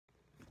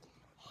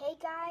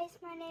guys,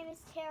 my name is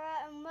Tara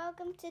and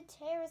welcome to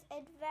Tara's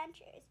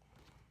Adventures.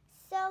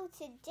 So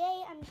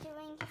today I'm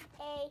doing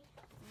a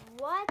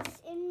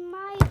what's in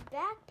my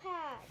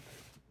backpack.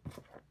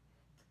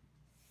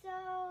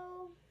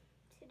 So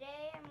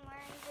today I'm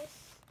wearing this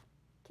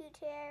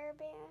two-tier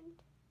band.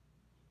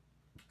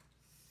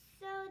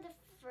 So the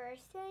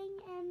first thing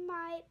in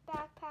my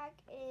backpack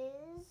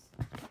is,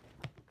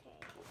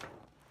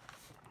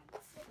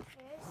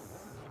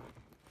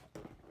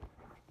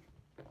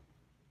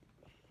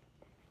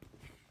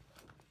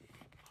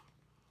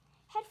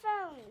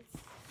 headphones.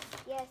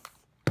 Yes,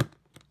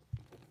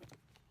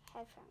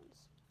 headphones.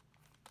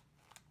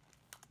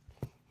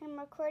 I'm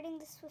recording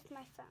this with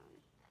my phone.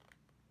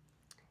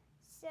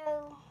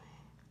 So,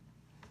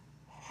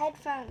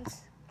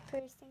 headphones.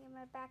 First thing in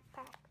my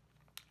backpack.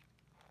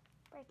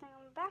 First thing in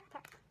my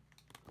backpack.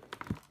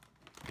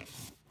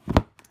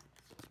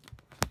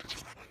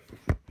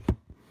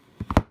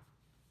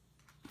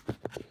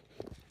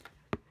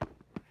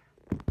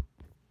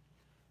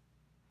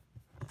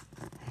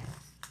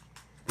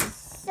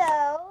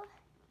 So,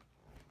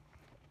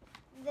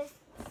 the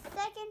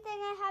second thing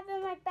I have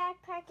in my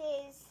backpack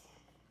is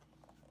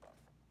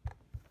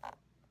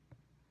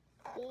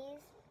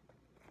these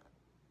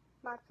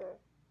marker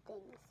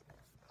things.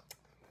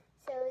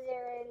 So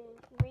they're in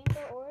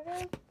rainbow order.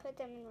 Put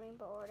them in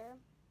rainbow order.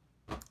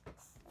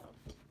 So,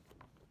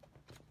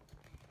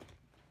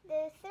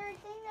 the third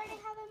thing that I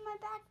have in my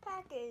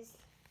backpack is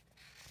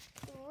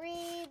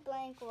 3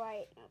 blank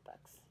white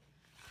notebooks.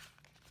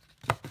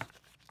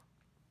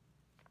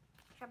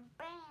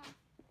 Bam!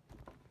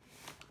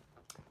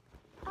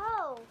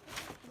 Oh,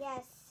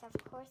 yes, of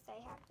course I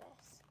have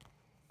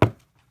this.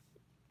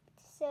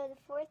 So the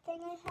fourth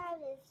thing I have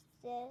is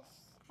this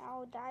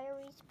our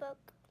diaries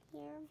book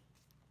here.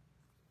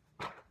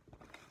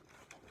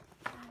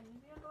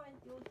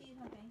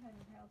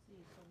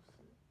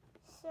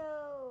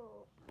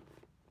 So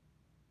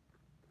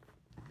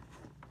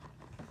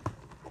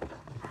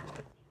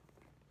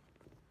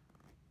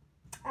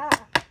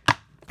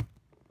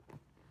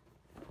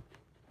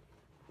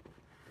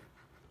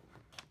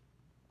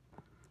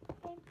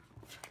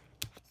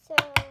So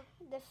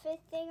the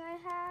fifth thing I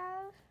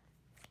have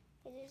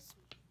is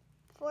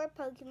 4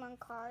 Pokemon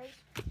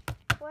cards.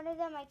 One of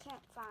them I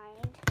can't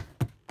find.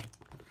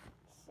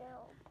 So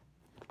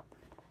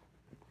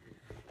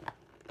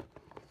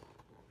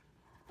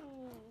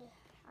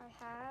I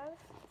have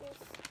this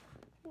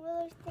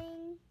ruler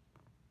thing,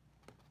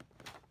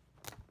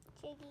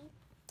 Jiggy,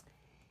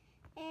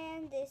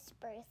 and this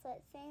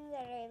bracelet thing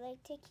that I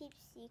like to keep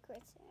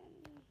secrets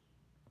in.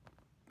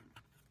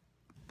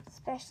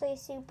 Especially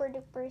super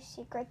duper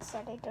secrets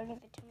that I don't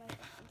even tell my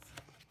friends.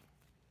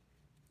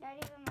 Not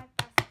even my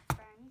best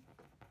friend.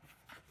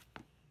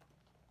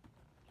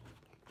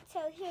 So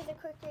here's a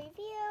quick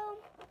review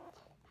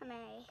of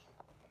my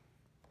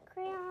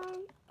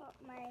crayon,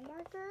 my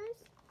markers,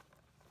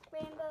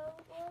 rainbow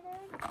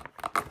order,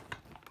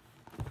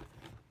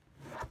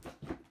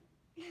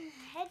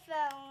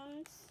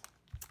 headphones,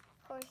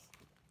 of course,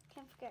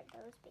 can't forget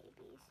those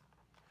babies.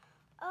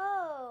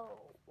 Oh,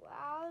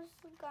 I was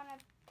gonna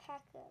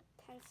pack a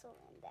pencil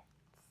in that.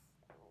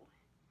 So.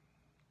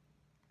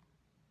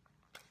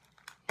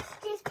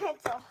 Here's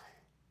pencil.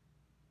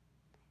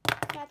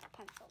 That's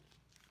pencil.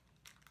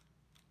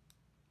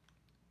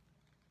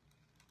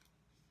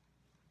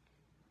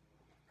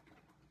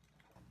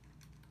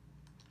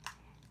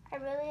 I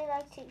really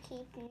like to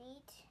keep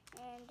neat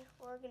and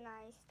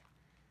organized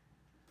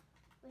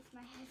with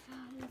my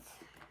headphones.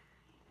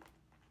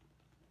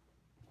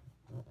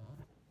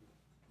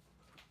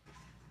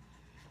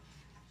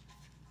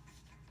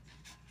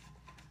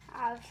 I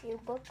have a few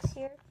books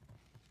here.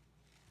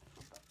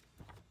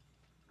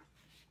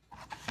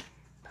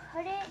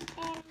 Put it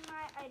in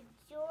my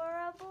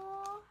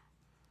adorable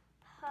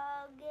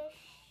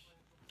puggish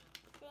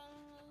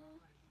thingy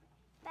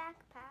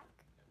backpack.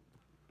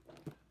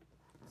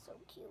 So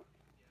cute.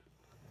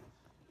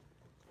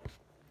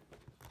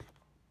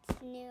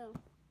 It's new.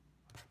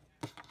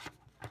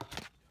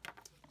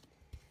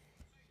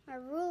 My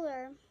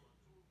ruler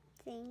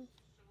thing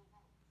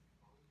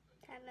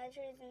that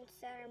measures in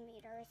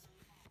centimeters.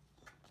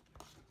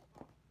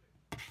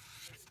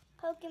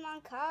 Pokemon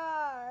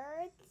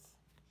cards.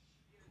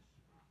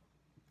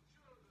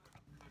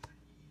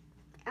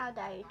 Our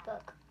diary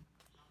book.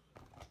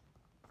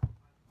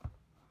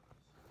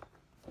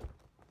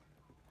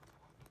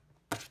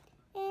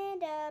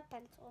 And a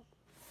pencil.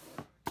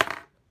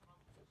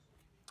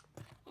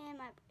 And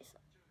my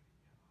bracelet.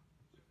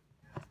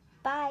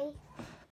 Bye.